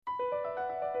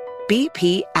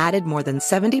BP added more than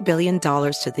 $70 billion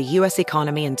to the U.S.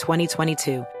 economy in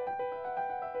 2022.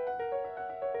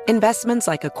 Investments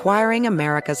like acquiring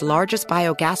America's largest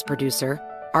biogas producer,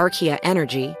 Archaea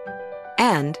Energy,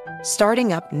 and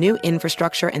starting up new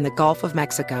infrastructure in the Gulf of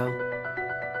Mexico.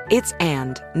 It's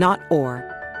and, not or.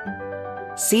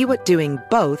 See what doing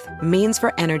both means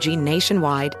for energy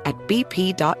nationwide at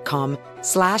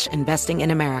bp.com/investing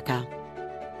in America.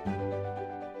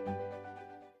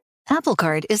 Apple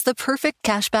Card is the perfect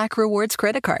cashback rewards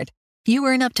credit card. You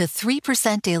earn up to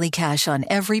 3% daily cash on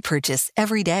every purchase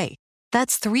every day.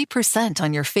 That's 3%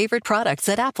 on your favorite products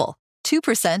at Apple,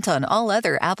 2% on all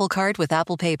other Apple Card with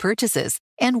Apple Pay purchases,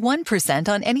 and 1%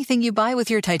 on anything you buy with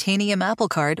your titanium Apple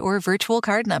Card or virtual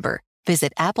card number.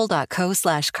 Visit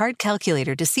apple.co/card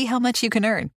calculator to see how much you can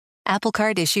earn. Apple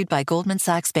Card issued by Goldman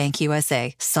Sachs Bank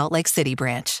USA, Salt Lake City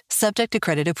branch. Subject to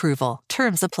credit approval.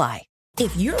 Terms apply.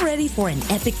 If you're ready for an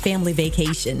epic family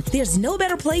vacation, there's no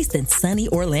better place than sunny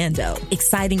Orlando.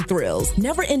 Exciting thrills,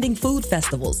 never-ending food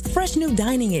festivals, fresh new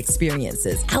dining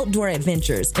experiences, outdoor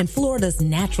adventures, and Florida's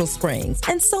natural springs,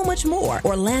 and so much more.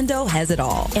 Orlando has it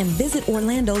all. And Visit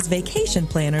Orlando's vacation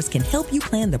planners can help you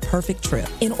plan the perfect trip.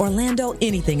 In Orlando,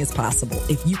 anything is possible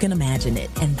if you can imagine it.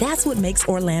 And that's what makes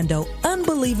Orlando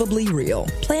unbelievably real.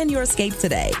 Plan your escape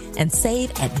today and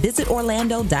save at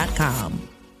visitorlando.com.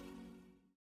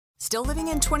 Still living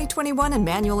in 2021 and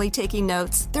manually taking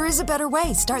notes? There is a better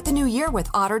way. Start the new year with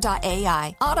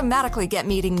Otter.ai. Automatically get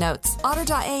meeting notes.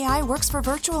 Otter.ai works for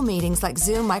virtual meetings like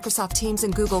Zoom, Microsoft Teams,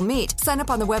 and Google Meet. Sign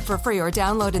up on the web for free or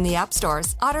download in the app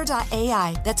stores.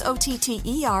 Otter.ai. That's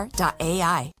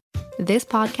OTTER.ai. This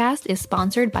podcast is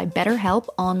sponsored by BetterHelp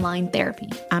Online Therapy.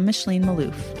 I'm Micheline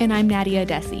Malouf. And I'm Nadia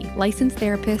Desi, licensed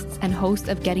therapists and host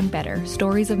of Getting Better,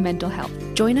 Stories of Mental Health.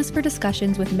 Join us for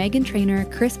discussions with Megan Trainor,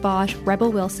 Chris Bosch,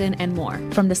 Rebel Wilson, and more.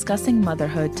 From discussing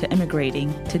motherhood to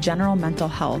immigrating to general mental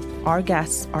health, our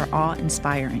guests are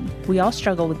awe-inspiring. We all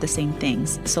struggle with the same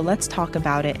things, so let's talk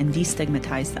about it and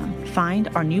destigmatize them. Find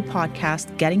our new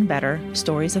podcast, Getting Better,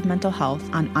 Stories of Mental Health,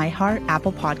 on iHeart,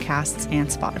 Apple Podcasts, and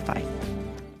Spotify.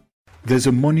 There's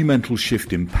a monumental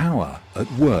shift in power at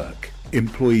work.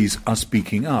 Employees are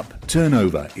speaking up,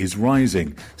 turnover is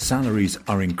rising, salaries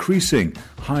are increasing,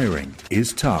 hiring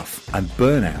is tough, and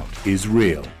burnout is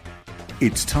real.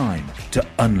 It's time to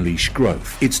unleash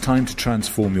growth. It's time to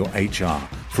transform your HR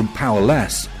from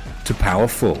powerless to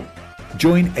powerful.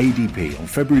 Join ADP on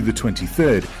February the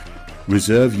 23rd.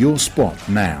 Reserve your spot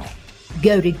now.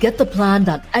 Go to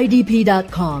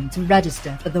gettheplan.adp.com to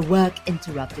register for the Work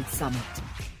Interrupted Summit.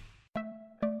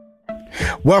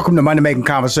 Welcome to Money Making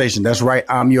Conversation. That's right.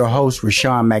 I'm your host,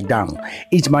 Shaun McDonald.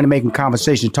 Each Money Making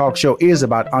Conversation talk show is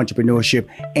about entrepreneurship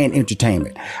and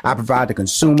entertainment. I provide the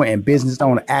consumer and business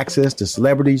owner access to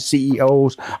celebrities,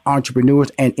 CEOs, entrepreneurs,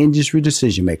 and industry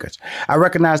decision makers. I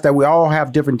recognize that we all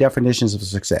have different definitions of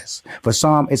success. For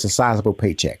some, it's a sizable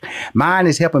paycheck. Mine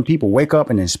is helping people wake up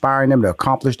and inspiring them to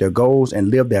accomplish their goals and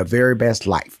live their very best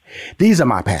life. These are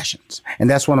my passions, and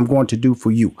that's what I'm going to do for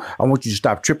you. I want you to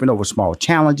stop tripping over small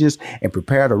challenges and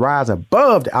prepare to rise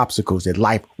above the obstacles that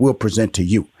life will present to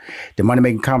you. The Money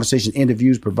Making Conversation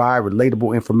interviews provide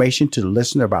relatable information to the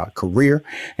listener about career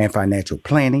and financial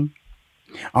planning,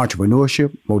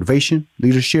 entrepreneurship, motivation,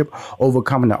 leadership,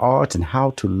 overcoming the odds, and how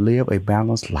to live a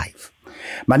balanced life.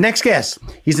 My next guest,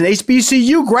 he's an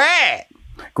HBCU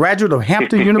graduate of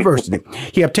Hampton University.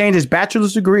 He obtained his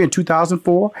bachelor's degree in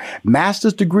 2004,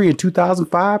 master's degree in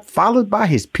 2005, followed by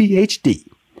his PhD.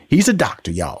 He's a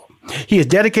doctor, y'all. He has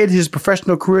dedicated his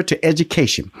professional career to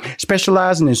education,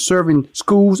 specializing in serving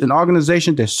schools and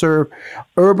organizations that serve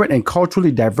urban and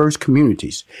culturally diverse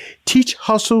communities. Teach,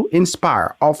 Hustle,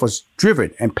 Inspire offers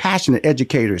driven and passionate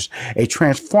educators a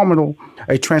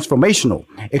transformational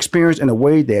experience in a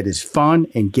way that is fun,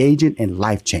 engaging, and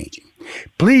life-changing.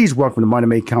 Please welcome to Money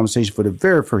Making Conversation for the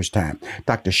very first time,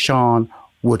 Dr. Shaun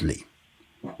Woodley.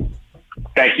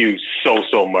 Thank you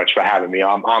so much for having me.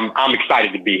 I'm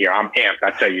excited to be here. I'm amped. I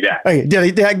tell you that. Hey,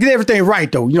 did I get everything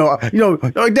right though?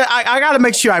 I got to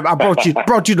make sure I brought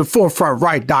you to the forefront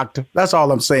right, Doctor. That's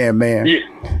all I'm saying, man. You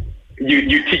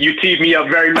teed me up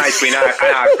very nicely, and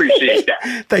I appreciate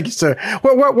that. Thank you, sir.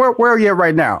 Where are you at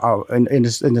right now? In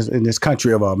this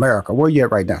country of America, where are you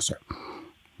at right now, sir?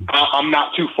 I'm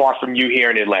not too far from you here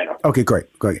in Atlanta. Okay, great.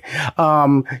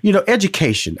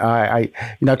 Education. I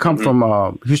come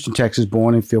from Houston, Texas,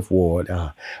 born in Fifth Ward.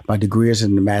 My degree is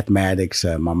in mathematics,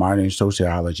 my minor in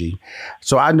sociology.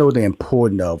 So I know the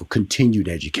importance of continued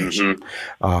education.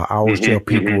 I always tell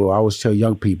people, I always tell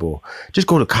young people, just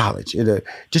go to college.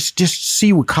 Just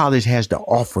see what college has to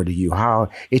offer to you, how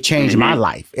it changed my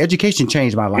life. Education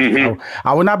changed my life.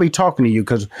 I would not be talking to you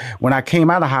because when I came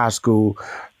out of high school,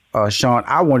 Shaun,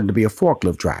 I wanted to be a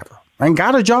forklift driver and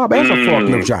got a job as a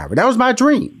forklift driver. That was my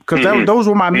dream because those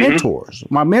were my mentors.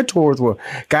 My mentors were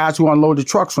guys who unloaded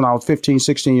trucks when I was 15,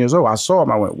 16 years old. I saw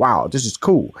them. I went, wow, this is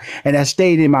cool. And that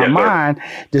stayed in my mind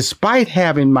despite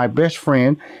having my best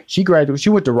friend. She graduated. She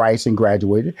went to Rice and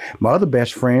graduated. My other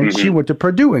best friend, she went to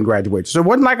Purdue and graduated. So it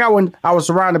wasn't like I was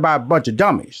surrounded by a bunch of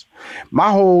dummies. My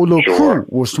whole little crew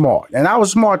was smart, and I was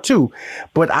smart too.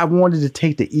 But I wanted to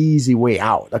take the easy way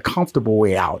out, a comfortable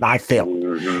way out. I felt,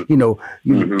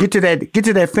 you get to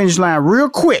that finish line real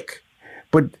quick,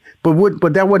 but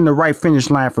that wasn't the right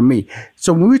finish line for me.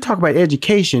 So when we talk about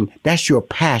education, that's your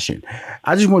passion.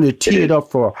 I just wanted to tee it up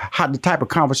for the type of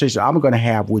conversation I'm going to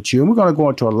have with you, and we're going to go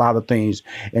into a lot of things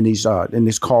in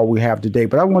this call we have today.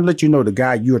 But I want to let you know the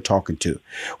guy you're talking to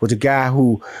was a guy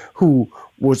who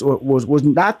was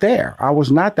not there. I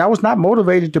was not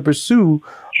motivated to pursue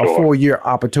a 4-year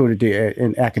opportunity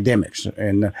in academics,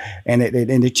 and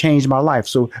it changed my life.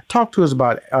 So talk to us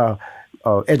about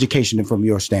education from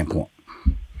your standpoint.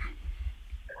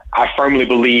 I firmly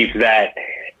believe that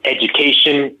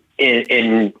education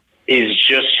is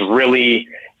just really,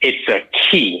 it's a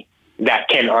key that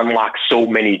can unlock so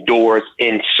many doors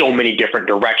in so many different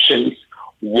directions.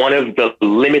 One of the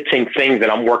limiting things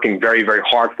that I'm working very, very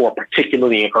hard for,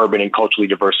 particularly in urban and culturally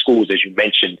diverse schools, as you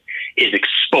mentioned, is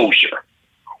exposure.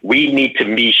 We need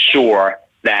to be sure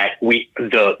that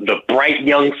the bright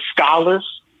young scholars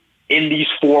in the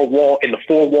four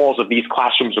walls of these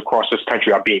classrooms across this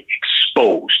country are being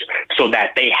exposed so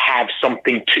that they have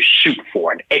something to shoot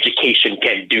for. And education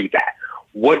can do that.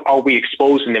 What are we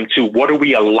exposing them to? What are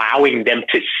we allowing them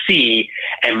to see?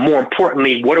 And more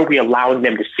importantly, what are we allowing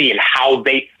them to see and how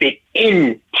they fit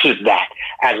into that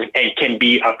and can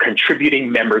be a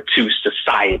contributing member to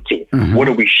society? What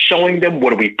are we showing them?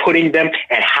 What are we putting them?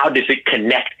 And how does it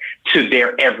connect to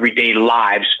their everyday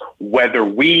lives, whether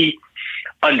we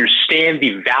understand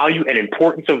the value and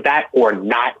importance of that or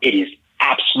not? It is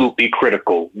absolutely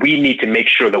critical. We need to make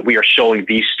sure that we are showing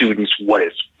these students what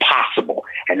is possible.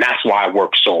 And that's why I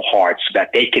work so hard, so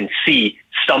that they can see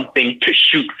something to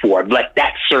shoot for. Let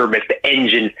that serve as the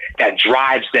engine that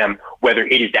drives them, whether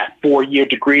it is that 4-year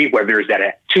degree, whether it's that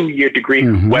a 2-year degree,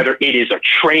 whether it is a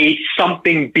trade,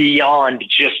 something beyond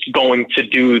just going to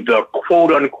do the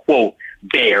quote unquote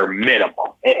bare minimum.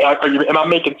 Am I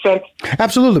making sense?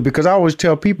 Absolutely, because I always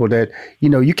tell people that,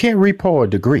 you can't repo a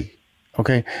degree.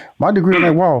 Okay, my degree on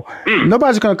that wall,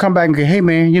 nobody's going to come back and go, hey,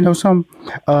 man, I'm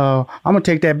going to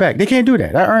take that back. They can't do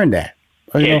that. I earned that.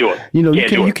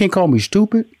 You can't call me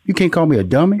stupid. You can't call me a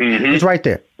dummy. It's right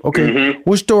there. Okay,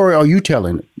 what story are you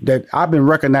telling that I've been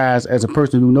recognized as a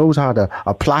person who knows how to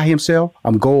apply himself?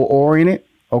 I'm goal-oriented,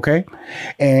 okay?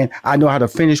 And I know how to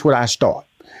finish what I start.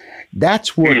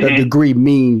 That's what a degree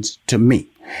means to me.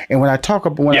 And when I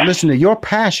listen to your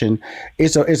passion,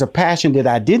 it's a passion that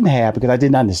I didn't have because I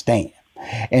didn't understand.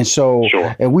 And so,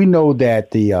 and we know that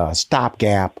the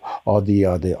stopgap or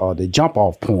the jump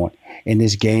off point in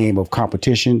this game of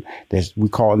competition that we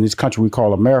call in this country, we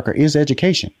call America, is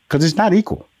education, because it's not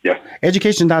equal. Yeah.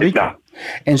 Education is not equal. Not.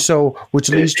 And so, which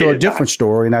leads to a different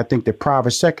story. And I think the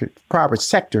private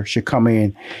sector should come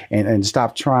in and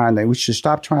stop trying. We should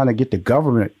stop trying to get the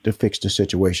government to fix the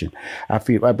situation. I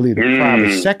believe the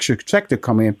private sector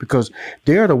come in because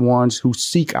they're the ones who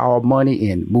seek our money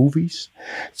in movies,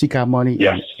 seek our money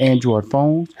in Android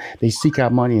phones. They seek our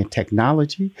money in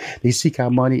technology. They seek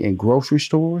our money in grocery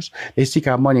stores. They seek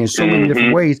our money in so many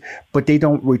different ways, but they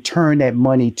don't return that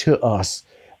money to us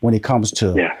when it comes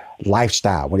to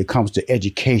lifestyle, when it comes to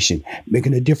education,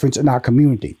 making a difference in our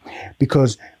community,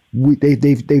 because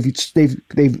they've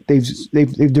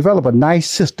developed a nice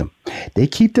system. They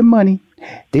keep the money.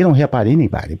 They don't help out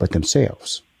anybody but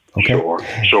themselves. Okay.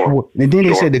 Sure. And then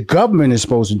they say the government is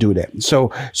supposed to do that.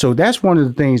 So that's one of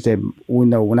the things that we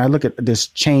know when I look at this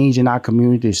change in our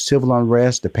community, civil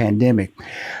unrest, the pandemic,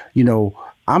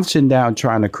 I'm sitting down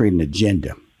trying to create an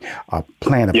agenda, a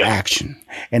plan of action.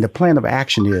 And the plan of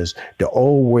action is the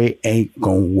old way ain't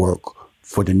going to work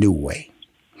for the new way.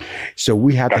 So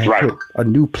we have to put a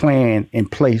new plan in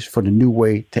place for the new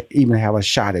way to even have a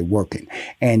shot at working.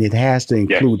 And it has to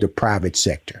include the private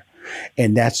sector.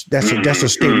 And that's a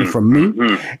statement from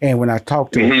me. And when I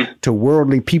talk to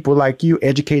worldly people like you,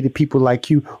 educated people like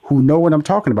you who know what I'm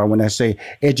talking about when I say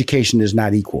education is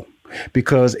not equal,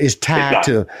 because it's tied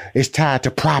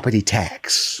to property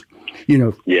tax.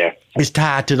 It's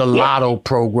tied to the lotto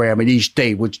program in each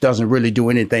state, which doesn't really do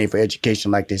anything for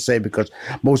education, like they say, because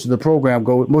most of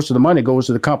the money goes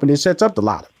to the company that sets up the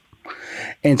lotto.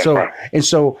 And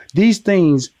so these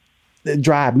things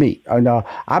drive me.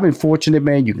 I've been fortunate,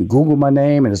 man. You can Google my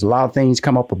name, and there's a lot of things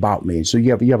come up about me. So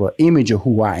you have an image of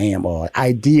who I am, or an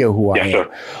idea of who I am.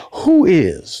 Sir. Who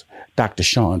is Dr.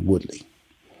 Shaun Woodley?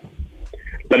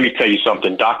 Let me tell you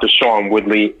something. Dr. Shaun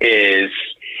Woodley is,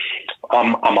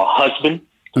 I'm a husband.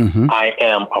 I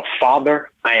am a father.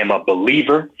 I am a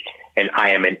believer, and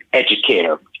I am an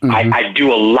educator. I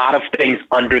do a lot of things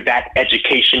under that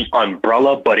education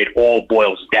umbrella, but it all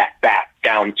boils back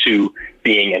down to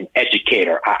being an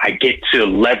educator. I get to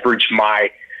leverage my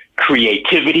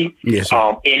creativity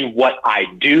in what I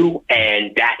do,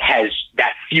 and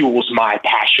that fuels my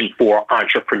passion for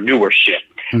entrepreneurship.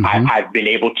 I've been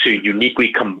able to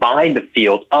uniquely combine the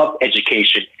field of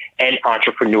education and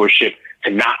entrepreneurship to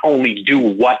not only do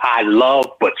what I love,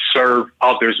 but serve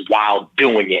others while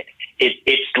doing it.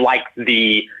 It's like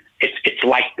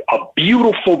a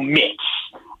beautiful mix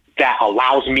that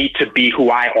allows me to be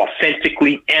who I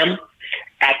authentically am,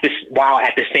 while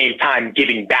at the same time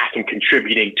giving back and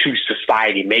contributing to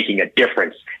society, making a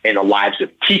difference in the lives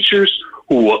of teachers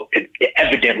who will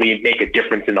evidently make a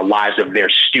difference in the lives of their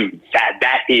students.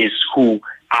 That is who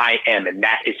I am, and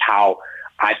that is how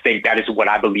I think, that is what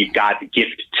I believe God's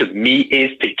gift to me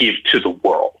is, to give to the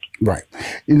world. Right.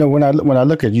 When I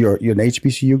look at you're an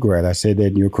HBCU grad, I said that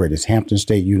in your credit, it's Hampton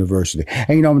State University. And,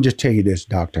 I'm going to just tell you this,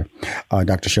 Dr.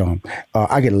 Shaun,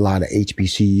 I get a lot of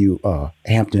HBCU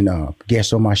Hampton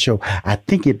guests on my show. I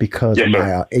think it because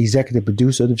my executive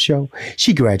producer of the show,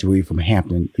 she graduated from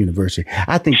Hampton University.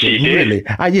 I think she really,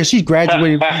 she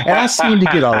graduated, and I seem to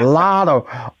get a lot of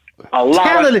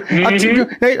talented.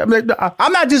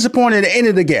 I'm not disappointed in any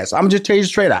of the guests. I'm just tell you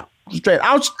straight out.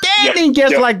 Outstanding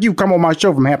guests like you come on my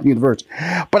show from Hampton University.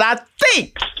 But I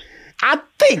think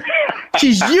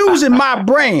she's using my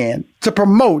brand to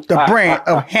promote the brand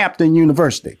of Hampton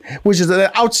University, which is an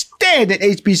outstanding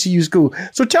HBCU school.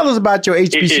 So tell us about your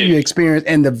HBCU experience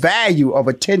and the value of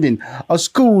attending a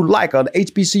school like an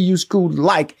HBCU school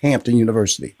like Hampton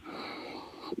University.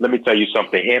 Let me tell you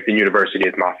something. Hampton University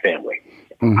is my family.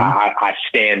 I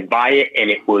stand by it, and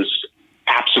it was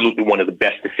absolutely one of the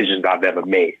best decisions I've ever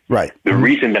made. Right. The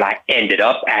reason that I ended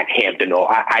up at Hampton,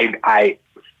 I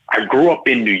grew up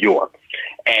in New York,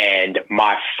 and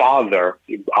my father,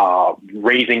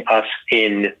 raising us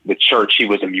in the church, he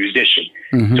was a musician.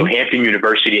 So Hampton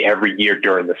University every year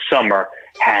during the summer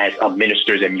has a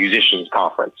ministers and musicians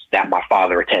conference that my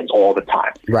father attends all the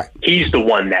time. Right. He's the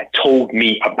one that told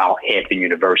me about Hampton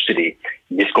University.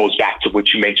 This goes back to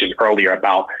what you mentioned earlier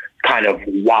about kind of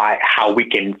how we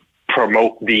can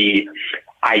promote the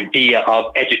idea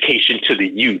of education to the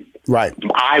youth. Right.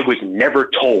 I was never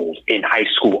told in high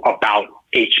school about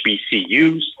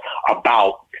HBCUs,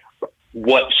 about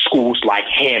what schools like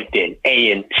Hampton,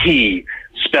 A&T,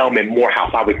 Spelman,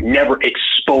 Morehouse. I was never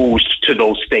exposed to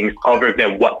those things other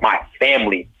than what my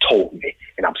family told me.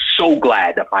 And I'm so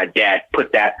glad that my dad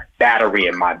put that battery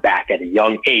in my back at a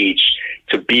young age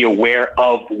to be aware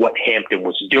of what Hampton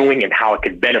was doing and how it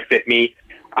could benefit me.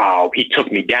 He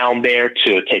took me down there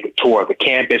to take a tour of the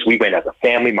campus. We went as a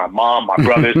family, my mom, my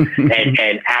brothers.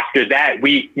 and after that,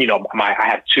 I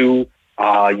have two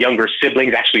younger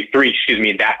siblings, actually three,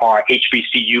 that are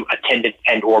HBCU attendants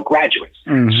and or graduates.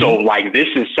 So this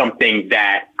is something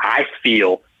that I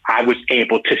feel I was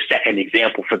able to set an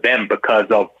example for them because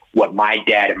of what my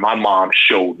dad and my mom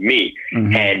showed me.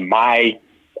 And my,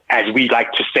 as we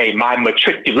like to say, my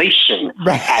matriculation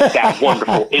at that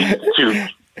wonderful institute,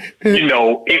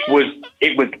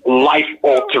 it was life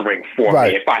altering for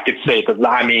me, if I could say, because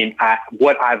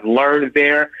what I've learned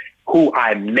there, who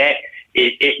I met,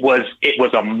 it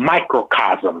was a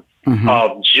microcosm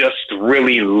of just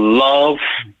really love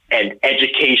and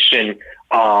education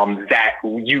that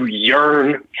you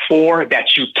yearn for,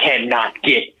 that you cannot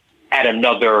get at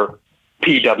another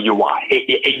PWI.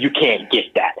 You can't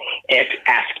get that.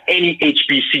 Ask any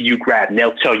HBCU grad, and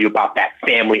they'll tell you about that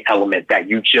family element that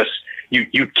you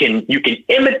can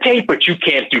imitate, but you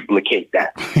can't duplicate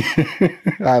that.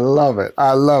 I love it.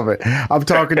 I'm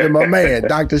talking to my man,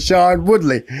 Dr. Shaun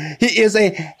Woodley. He is a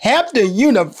Hampton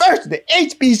University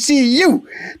HBCU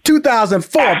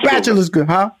 2004 bachelor's degree,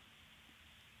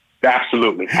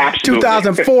 Absolutely.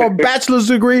 2004 bachelor's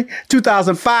degree,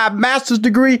 2005 master's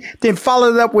degree, then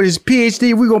followed it up with his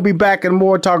PhD. We're going to be back and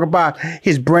more talk about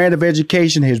his brand of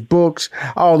education, his books,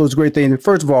 all those great things.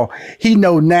 First of all, he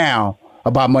know now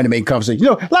about Money Making Conversation.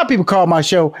 A lot of people call my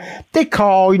show. They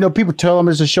call, people tell them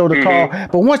it's a show to call.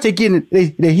 But once they get in,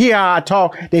 they hear how I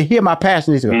talk, they hear my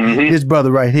passion. They say, this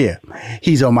brother right here,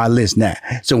 he's on my list now.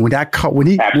 So when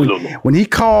he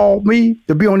called me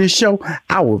to be on this show,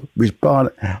 I will respond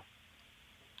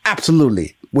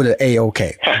absolutely with an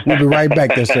A-OK. We'll be right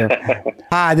back there, sir.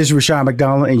 Hi, this is Shaun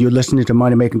McDonald, and you're listening to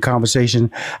Money Making Conversation.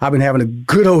 I've been having a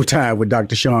good old time with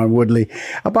Dr. Shaun Woodley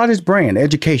about his brand,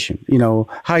 education,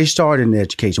 how he started in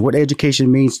education, what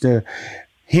education means to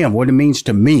him, what it means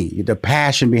to me, the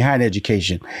passion behind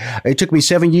education. It took me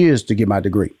 7 years to get my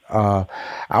degree. I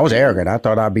was arrogant. I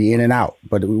thought I'd be in and out.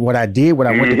 But what I did when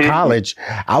I went to college,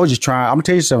 I was just trying, I'm going to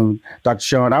tell you something, Dr.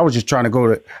 Shaun, I was trying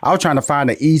to find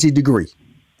an easy degree.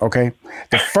 Okay.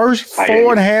 The first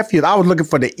 4.5 years, I was looking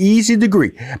for the easy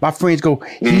degree. My friends go,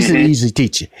 he's an easy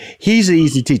teacher. He's an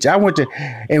easy teacher. I went to,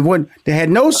 and when they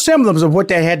had no semblance of what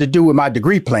that had to do with my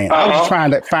degree plan. I was trying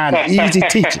to find easy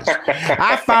teachers.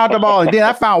 I found them all. And then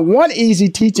I found one easy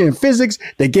teacher in physics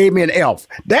that gave me an F.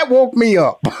 That woke me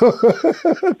up.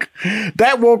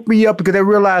 That woke me up because I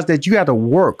realized that you have to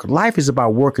work. Life is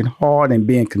about working hard and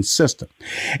being consistent.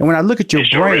 And when I look at your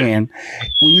brand,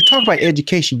 when you talk about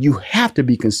education, you have to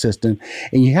be consistent,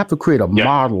 and you have to create a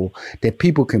model that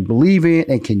people can believe in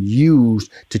and can use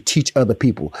to teach other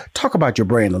people. Talk about your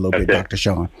brand a little bit, Dr.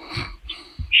 Shaun.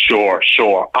 Sure.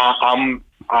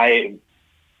 I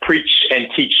preach and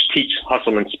teach,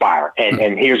 hustle, inspire.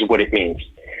 And here's what it means.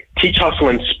 Teach, hustle,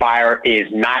 inspire is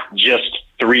not just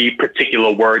 3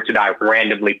 particular words that I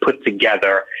randomly put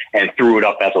together and threw it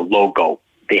up as a logo.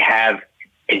 They have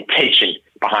intention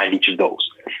behind each of those.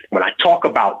 When I talk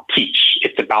about teach,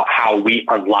 it's about how we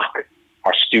unlock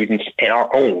our students and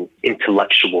our own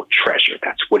intellectual treasure.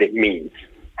 That's what it means.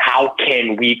 How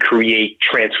can we create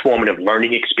transformative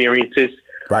learning experiences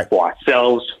for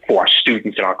ourselves, for our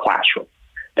students in our classroom?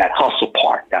 That hustle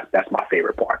part, that's my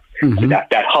favorite part. So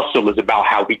that hustle is about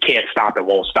how we can't stop and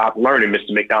won't stop learning,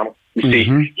 Mr. McDonald. You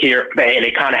see here, and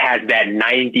it kind of has that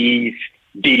 90s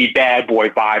Diddy Bad Boy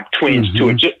vibe twinge to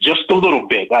it, just a little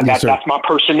bit. That's my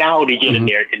personality getting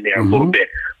in there a little bit.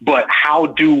 But how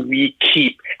do we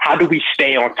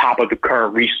stay on top of the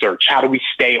current research? How do we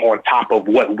stay on top of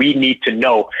what we need to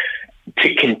know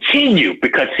to continue?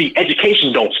 Because see,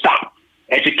 education don't stop.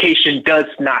 Education does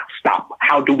not stop.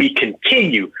 How do we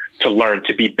continue to learn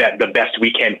to be the best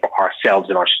we can for ourselves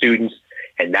and our students?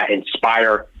 And that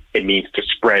inspire, it means to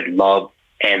spread love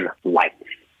and light.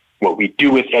 What we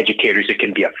do as educators, it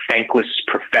can be a thankless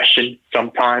profession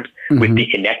sometimes with the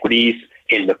inequities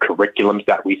in the curriculums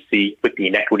that we see, with the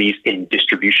inequities in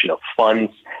distribution of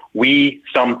funds.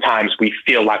 Sometimes we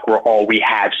feel like we're all we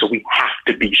have, so we have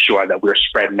to be sure that we're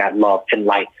spreading that love and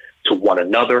light to one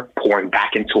another, pouring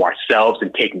back into ourselves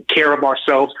and taking care of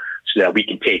ourselves so that we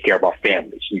can take care of our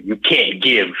families. You can't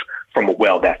give from a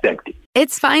well that's empty.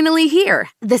 It's finally here,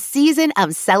 the season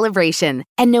of celebration.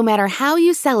 And no matter how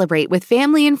you celebrate with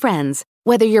family and friends,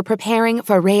 whether you're preparing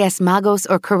for Reyes Magos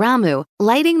or Karamu,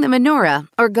 lighting the menorah,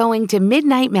 or going to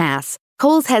midnight mass,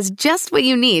 Kohl's has just what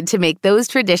you need to make those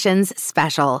traditions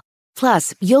special.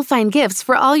 Plus, you'll find gifts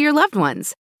for all your loved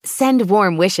ones. Send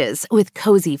warm wishes with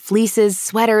cozy fleeces,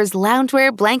 sweaters,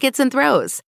 loungewear, blankets, and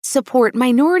throws. Support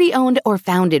minority-owned or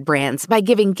founded brands by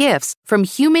giving gifts from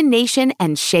Human Nation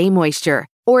and Shea Moisture.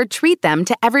 Or treat them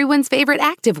to everyone's favorite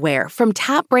activewear from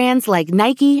top brands like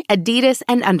Nike, Adidas,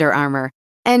 and Under Armour.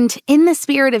 And in the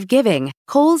spirit of giving,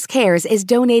 Kohl's Cares is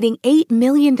donating $8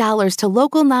 million to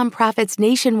local nonprofits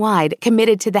nationwide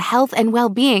committed to the health and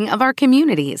well-being of our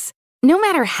communities. No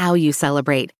matter how you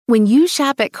celebrate, when you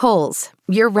shop at Kohl's,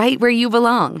 you're right where you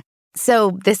belong.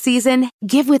 So this season,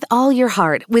 give with all your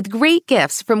heart with great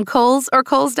gifts from Kohl's or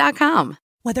Kohls.com.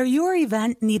 Whether your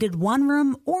event needed one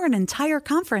room or an entire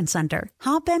conference center,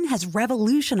 Hopin has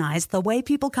revolutionized the way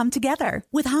people come together.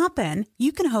 With Hopin,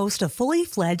 you can host a fully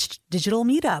fledged digital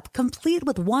meetup, complete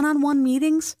with one-on-one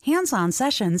meetings, hands-on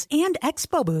sessions, and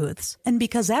expo booths. And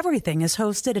because everything is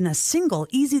hosted in a single,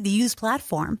 easy-to-use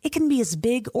platform, it can be as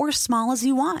big or small as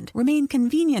you want, remain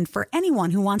convenient for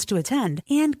anyone who wants to attend,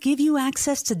 and give you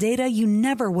access to data you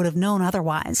never would have known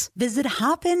otherwise. Visit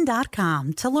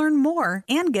hopin.com to learn more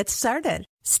and get started.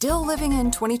 Still living in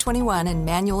 2021 and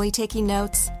manually taking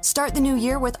notes? Start the new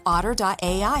year with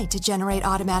Otter.ai to generate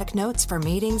automatic notes for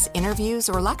meetings, interviews,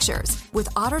 or lectures. With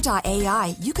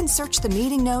Otter.ai, you can search the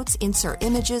meeting notes, insert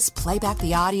images, play back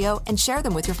the audio, and share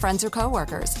them with your friends or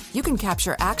coworkers. You can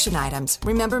capture action items,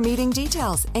 remember meeting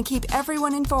details, and keep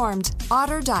everyone informed.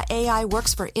 Otter.ai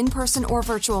works for in-person or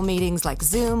virtual meetings like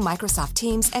Zoom, Microsoft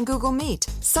Teams, and Google Meet.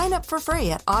 Sign up for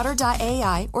free at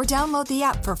Otter.ai or download the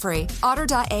app for free.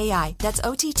 Otter.ai. That's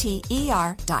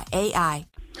OTTER.ai.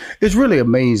 It's really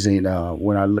amazing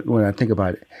when I think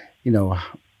about it. You know,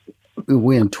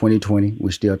 we're in 2020.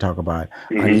 We still talk about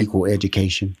unequal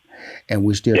education, and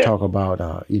we still talk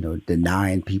about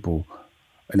denying people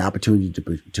an opportunity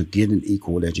to get an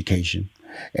equal education,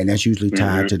 and that's usually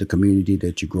tied to the community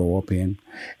that you grow up in.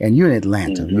 And you're in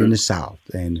Atlanta, you're in the South,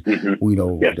 and we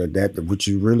know that which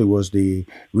really was the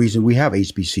reason we have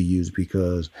HBCUs,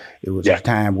 because it was a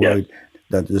time where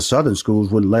the Southern schools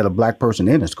wouldn't let a black person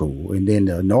in a school, and then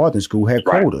the Northern school had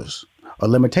quotas or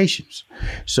limitations.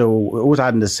 So it was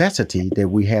out of necessity that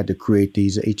we had to create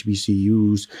these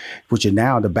HBCUs, which are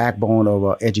now the backbone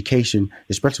of education,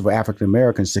 especially for African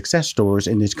American success stories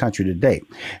in this country today.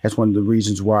 That's one of the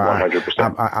reasons why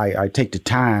I take the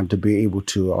time to be able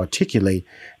to articulate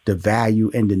the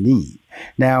value and the need.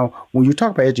 Now, when you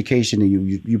talk about education, and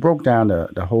you broke down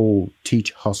the whole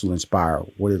Teach, Hustle, Inspire,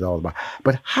 what it's all about.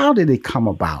 But how did it come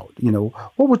about? You know,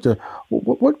 what was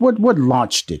what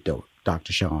launched it, though,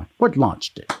 Dr. Shaun? What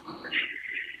launched it?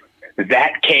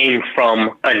 That came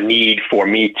from a need for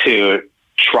me to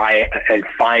try and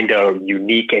find a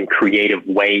unique and creative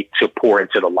way to pour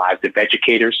into the lives of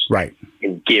educators,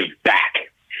 and give back.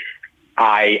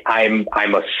 I'm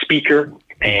a speaker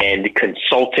and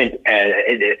consultant,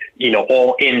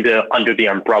 all under the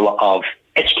umbrella of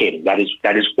educating. That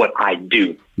is what I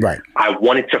do. Right. I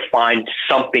wanted to find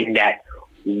something that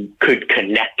could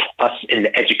connect us in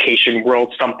the education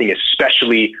world, something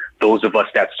especially those of us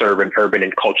that serve in urban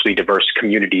and culturally diverse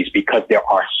communities, because there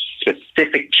are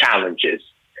specific challenges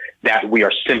that we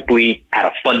are simply at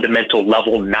a fundamental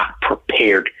level not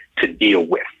prepared to deal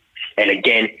with. And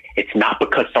again, it's not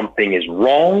because something is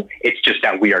wrong. It's just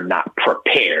that we are not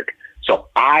prepared. So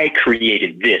I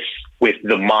created this with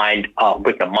the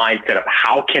mindset of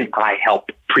how can I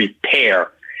help prepare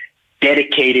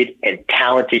dedicated and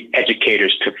talented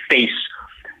educators to face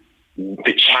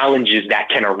the challenges that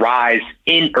can arise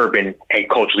in urban and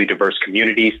culturally diverse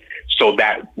communities, so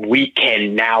that we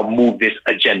can now move this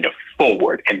agenda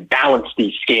forward and balance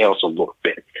these scales a little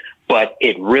bit. But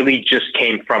it really just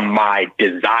came from my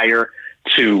desire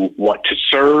to want to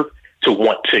serve, to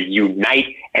want to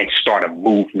unite and start a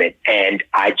movement. And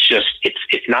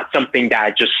it's not something that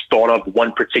I just thought of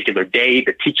one particular day.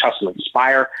 The Teach, Hustle,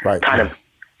 Inspire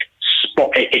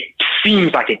it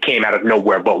seems like it came out of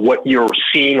nowhere, but what you're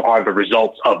seeing are the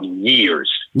results of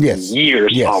years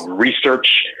of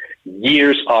research,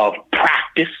 years of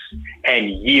practice, and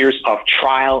years of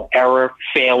trial, error,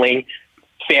 failing,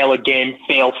 fail again,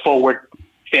 fail forward,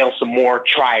 fail some more,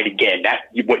 try it again.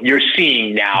 What you're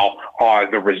seeing now are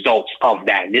the results of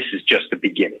that. And this is just the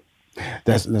beginning.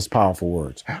 That's powerful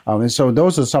words. And so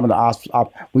those are some of the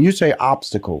when you say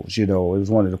obstacles, it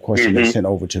was one of the questions they sent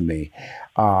over to me.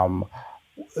 Are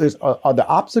the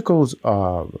obstacles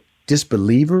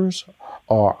disbelievers,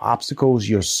 or obstacles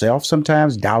yourself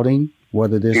sometimes doubting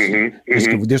whether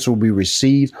this will be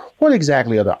received? What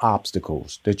exactly are the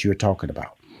obstacles that you're talking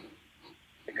about?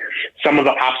 Some of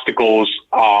the obstacles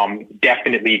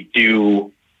definitely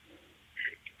do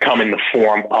come in the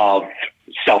form of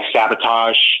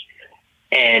self-sabotage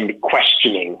and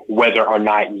questioning whether or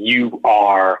not you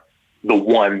are the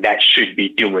one that should be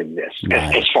doing this,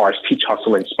 as far as Teach,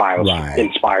 Hustle, Inspire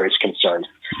is concerned.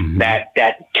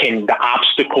 The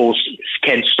obstacles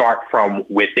can start from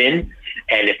within.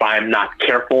 And if I'm not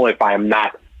careful, if I'm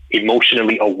not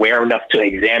emotionally aware enough to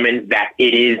examine that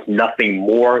it is nothing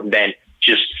more than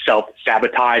just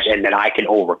self-sabotage and that I can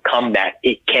overcome that,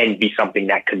 it can be something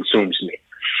that consumes me.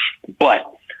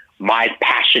 But my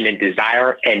passion and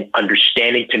desire and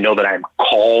understanding to know that I'm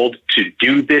called to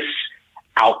do this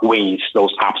outweighs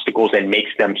those obstacles and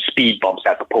makes them speed bumps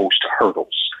as opposed to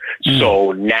hurdles.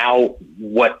 So now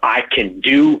what I can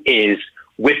do is,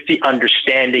 with the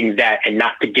understanding that, and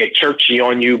not to get churchy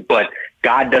on you, but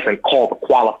God doesn't call the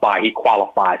qualified, he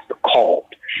qualifies the called.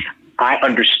 I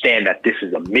understand that this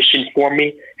is a mission for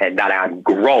me and that I'm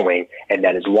growing, and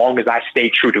that as long as I stay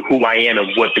true to who I am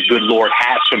and what the good Lord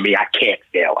has for me, I can't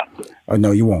fail at it. Oh, no,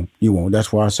 you won't. You won't.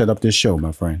 That's why I set up this show,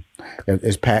 my friend.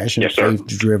 It's passion,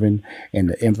 faith-driven, and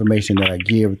the information that I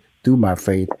give through my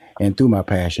faith and through my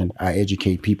passion, I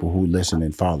educate people who listen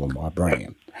and follow my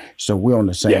brand. So we're on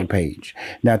the same page.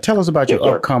 Now, tell us about your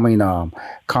upcoming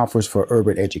conference for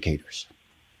urban educators.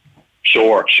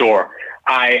 Sure.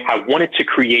 I wanted to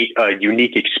create a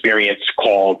unique experience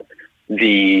called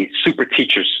the Super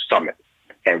Teachers Summit.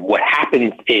 And what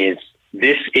happens is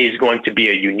this is going to be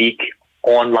a unique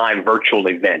online virtual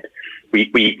event. We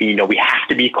have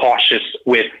to be cautious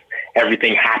with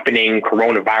everything happening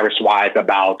coronavirus wise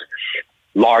about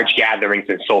large gatherings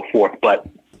and so forth, but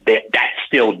that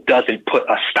still doesn't put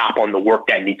a stop on the work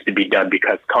that needs to be done,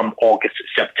 because come August,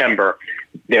 September,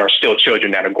 there are still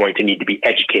children that are going to need to be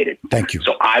educated. Thank you.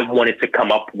 So I wanted to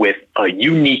come up with a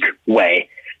unique way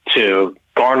to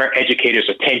garner educators'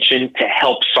 attention to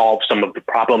help solve some of the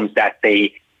problems that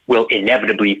they will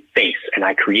inevitably face. And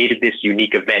I created this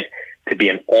unique event to be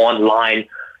an online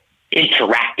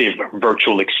interactive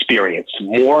virtual experience,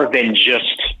 more than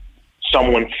just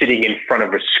someone sitting in front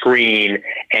of a screen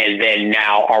and then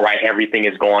now, all right, everything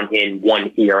is gone in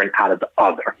one ear and out of the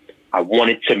other. I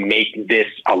wanted to make this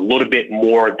a little bit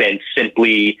more than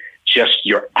simply just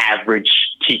your average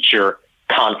teacher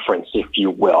conference, if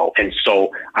you will. And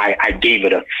so I gave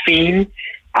it a theme.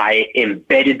 I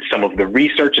embedded some of the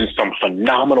research and some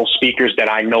phenomenal speakers that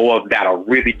I know of that are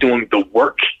really doing the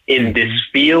work in this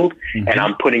field. And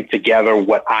I'm putting together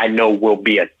what I know will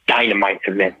be a dynamite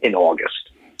event in August.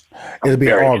 It'll be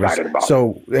August.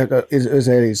 So is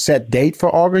there a set date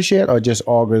for August yet, or just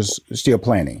August, still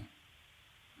planning?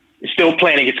 Still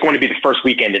planning. It's going to be the first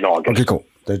weekend in August. Okay, cool.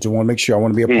 I just want to make sure. I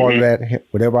want to be a part of that.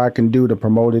 Whatever I can do to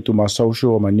promote it through my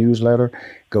social or my newsletter,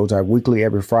 goes out weekly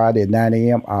every Friday at 9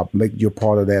 a.m. I'll make you a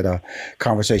part of that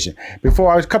conversation. A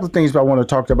couple of things I want to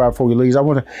talk about before we leave.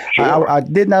 I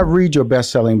did not read your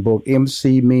best-selling book,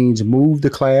 MC Means Move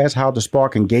the Class, How to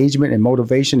Spark Engagement and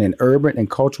Motivation in Urban and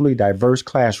Culturally Diverse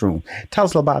Classrooms. Tell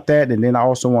us about that, and then I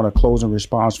also want a closing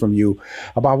response from you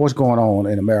about what's going on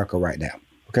in America right now.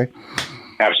 Okay?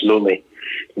 Absolutely.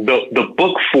 The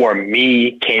book for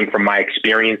me came from my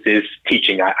experiences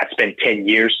teaching. I spent 10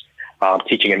 years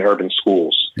teaching in urban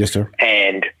schools. Yes, sir.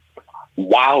 And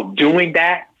while doing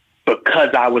that, because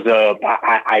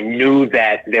I knew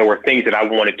that there were things that I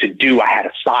wanted to do, I had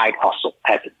a side hustle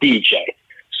as a DJ.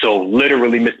 So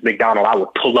literally, Mr. McDonald, I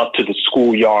would pull up to the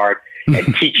schoolyard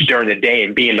and teach during the day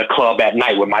and be in the club at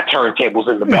night with my turntables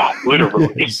in the back,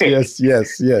 literally. Yes.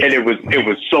 And it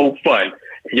was so fun.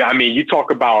 Yeah, I mean, you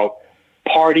talk about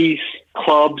parties,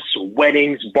 clubs,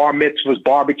 weddings, bar mitzvahs,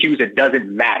 barbecues, it doesn't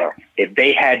matter. If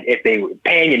they were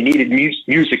paying and needed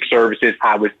music services,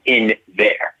 I was in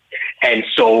there. And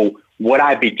so what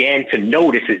I began to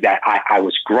notice is that I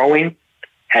was growing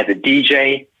as a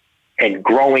DJ and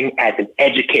growing as an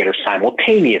educator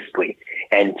simultaneously.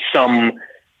 And some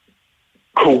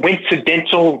some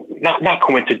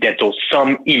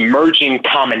emerging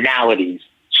commonalities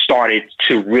started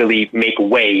to really make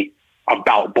way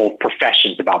about both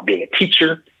professions, about being a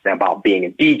teacher and about being a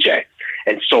DJ.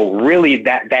 And so really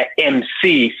that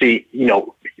MC,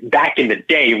 back in the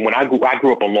day when I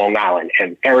grew up on Long Island,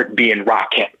 and Eric B. and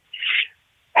Rakim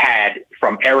had,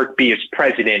 from Eric B. as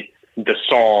president, the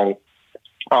song,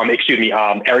 Eric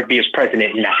B. as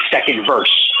president in that second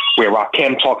verse where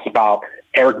Rakim talks about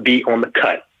Eric B. on the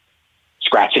cut,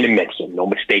 scratching and mixing, no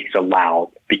mistakes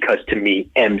allowed, because to me,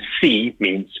 MC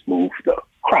means move the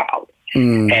crowd.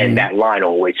 And that line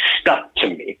always stuck to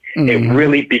me. It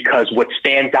really, because what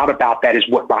stands out about that is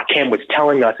what Rakim was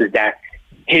telling us, is that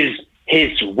his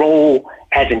role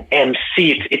as an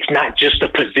MC, it's not just a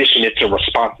position, it's a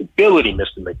responsibility,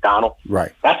 Mr. McDonald.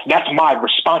 Right. That's my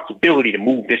responsibility to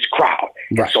move this crowd.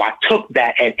 Right. So I took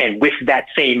that, and with that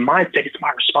same mindset, it's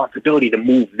my responsibility to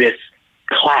move this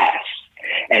class.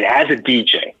 And as a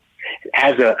DJ,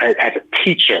 as a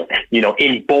teacher,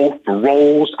 in both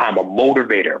roles, I'm a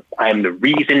motivator. I am the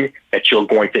reason that you're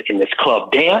going to in this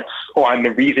club dance, or I'm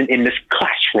the reason in this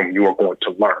classroom you are going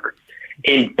to learn.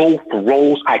 In both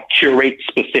roles, I curate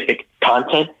specific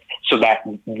content so that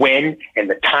when and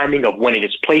the timing of when it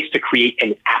is placed to create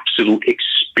an absolute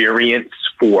experience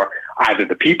for either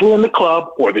the people in the club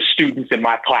or the students in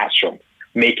my classroom,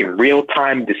 making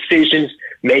real-time decisions,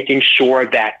 making sure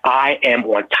that I am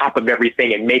on top of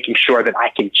everything, and making sure that I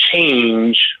can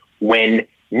change when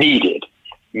needed,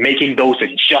 making those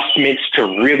adjustments to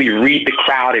really read the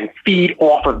crowd and feed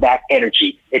off of that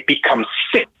energy. It becomes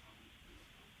sick.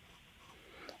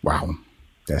 Wow,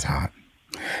 that's hot.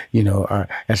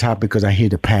 That's hot because I hear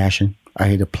the passion, I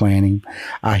hear the planning,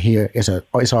 I hear it's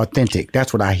authentic.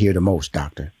 That's what I hear the most,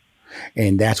 Doctor,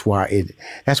 and that's why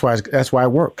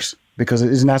it works. Because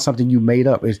it's not something you made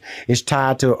up. It's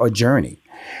tied to a journey.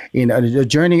 The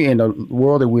journey in the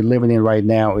world that we're living in right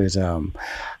now is.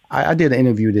 I did an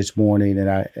interview this morning,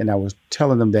 and I was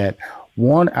telling them that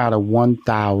 1 out of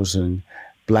 1,000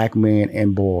 black men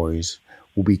and boys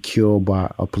will be killed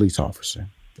by a police officer.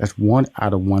 That's 1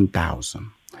 out of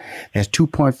 1,000. That's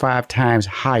 2.5 times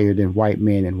higher than white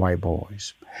men and white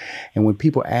boys. And when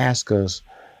people ask us,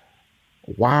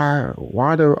 why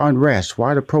the unrest?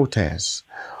 Why the protests?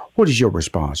 What is your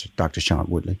response, Dr. Shaun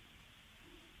Woodley?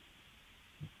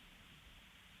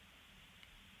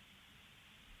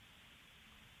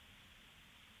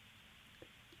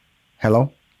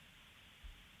 Hello?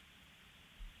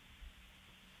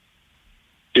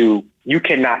 You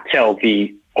cannot tell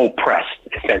the oppressed,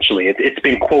 essentially. It's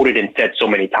been quoted and said so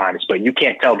many times, but you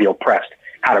can't tell the oppressed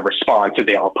how to respond to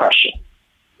their oppression.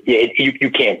 You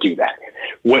can't do that.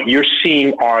 What you're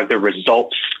seeing are the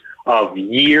results of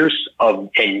years,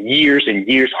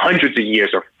 hundreds of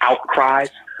years of outcries,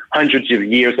 hundreds of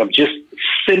years of just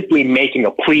simply making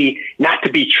a plea not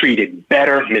to be treated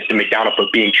better, Mr. McDonald,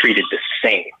 but being treated the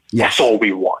same. Yes. That's all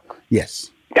we want.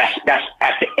 Yes. That's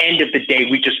at the end of the day,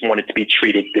 we just want it to be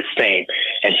treated the same.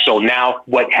 And so now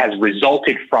what has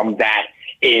resulted from that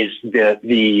is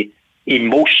the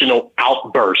emotional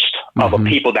outburst of a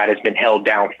people that has been held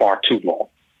down far too long.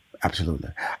 Absolutely.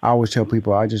 I always tell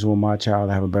people I just want my child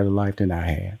to have a better life than I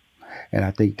had. And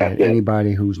I think that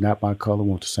anybody who's not my color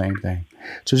wants the same thing.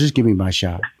 So just give me my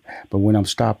shot. But when I'm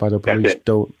stopped by the police,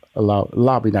 don't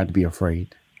allow me not to be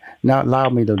afraid. Not allow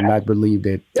me to not believe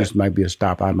that this might be a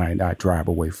stop I might not drive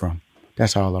away from.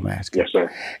 That's all I'm asking. Yes,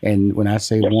 sir. And when I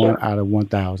say Yes, 1 sir. out of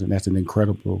 1,000, that's an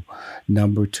incredible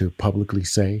number to publicly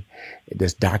say.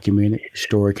 That's documented.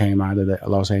 Story came out of the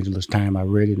Los Angeles Times. I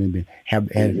read it and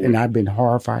I've been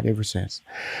horrified ever since.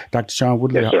 Dr. Shaun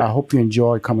Woodley, Yes, I hope you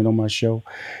enjoyed coming on my show.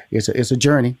 It's a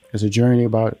journey. It's a journey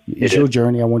about your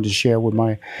journey. I wanted to share with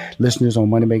my listeners on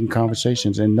Money Making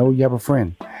Conversations, and know you have a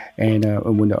friend. And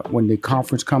when the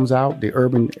conference comes out, the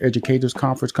Urban Educators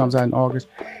Conference comes out in August,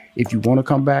 if you want to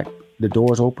come back, the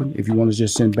door's open. If you want to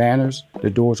just send banners,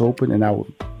 the door's open. And I will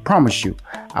promise you,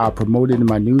 I'll promote it in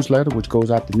my newsletter, which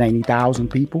goes out to 90,000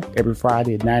 people every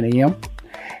Friday at 9 a.m.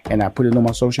 And I put it on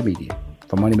my social media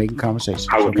for Money Making Conversations.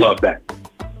 I would love that.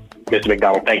 Mr.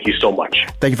 McDonald, thank you so much.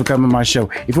 Thank you for coming on my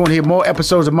show. If you want to hear more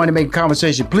episodes of Money Making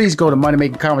Conversation, please go to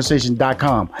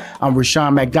moneymakingconversation.com. I'm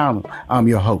Shaun McDonald. I'm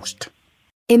your host.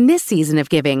 In this season of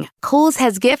giving, Kohl's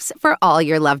has gifts for all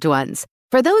your loved ones.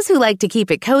 For those who like to keep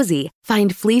it cozy,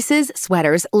 find fleeces,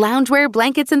 sweaters, loungewear,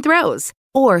 blankets, and throws.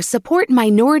 Or support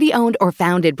minority-owned or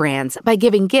founded brands by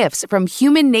giving gifts from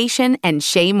Human Nation and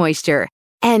Shea Moisture.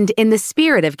 And in the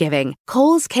spirit of giving,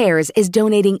 Kohl's Cares is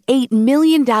donating $8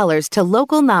 million to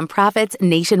local nonprofits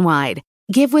nationwide.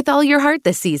 Give with all your heart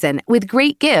this season with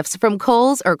great gifts from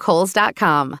Kohl's or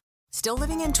Kohls.com. Still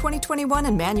living in 2021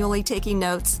 and manually taking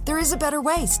notes? There is a better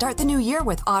way. Start the new year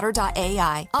with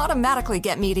Otter.ai. Automatically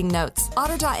get meeting notes.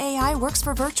 Otter.ai works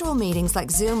for virtual meetings like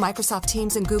Zoom, Microsoft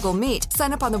Teams, and Google Meet.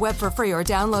 Sign up on the web for free or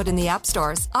download in the app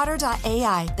stores.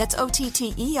 Otter.ai. That's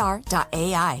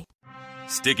OTTER.ai.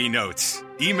 Sticky notes,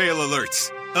 email alerts,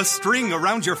 a string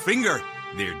around your finger.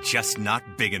 They're just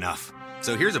not big enough.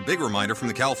 So here's a big reminder from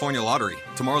the California Lottery.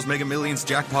 Tomorrow's Mega Millions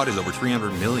jackpot is over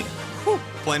 $300 million. Whew.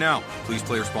 Play now. Please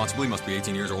play responsibly. Must be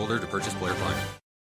 18 years or older to purchase player client.